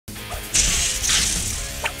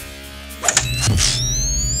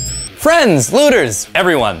Friends, looters,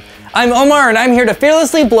 everyone. I'm Omar and I'm here to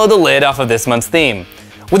fearlessly blow the lid off of this month's theme.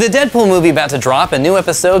 With the Deadpool movie about to drop and new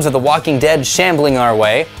episodes of The Walking Dead shambling our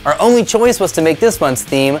way, our only choice was to make this month's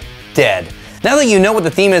theme Dead. Now that you know what the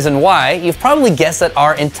theme is and why, you've probably guessed that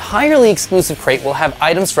our entirely exclusive crate will have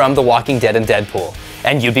items from The Walking Dead and Deadpool.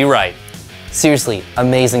 And you'd be right. Seriously,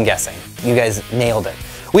 amazing guessing. You guys nailed it.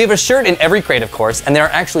 We have a shirt in every crate, of course, and there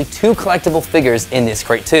are actually 2 collectible figures in this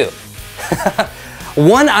crate too.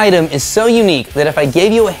 One item is so unique that if I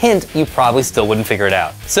gave you a hint, you probably still wouldn't figure it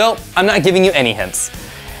out. So I'm not giving you any hints.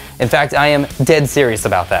 In fact, I am dead serious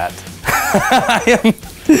about that.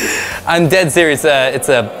 I'm dead serious. It's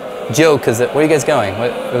a joke, because where are you guys going?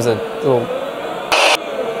 There was a little...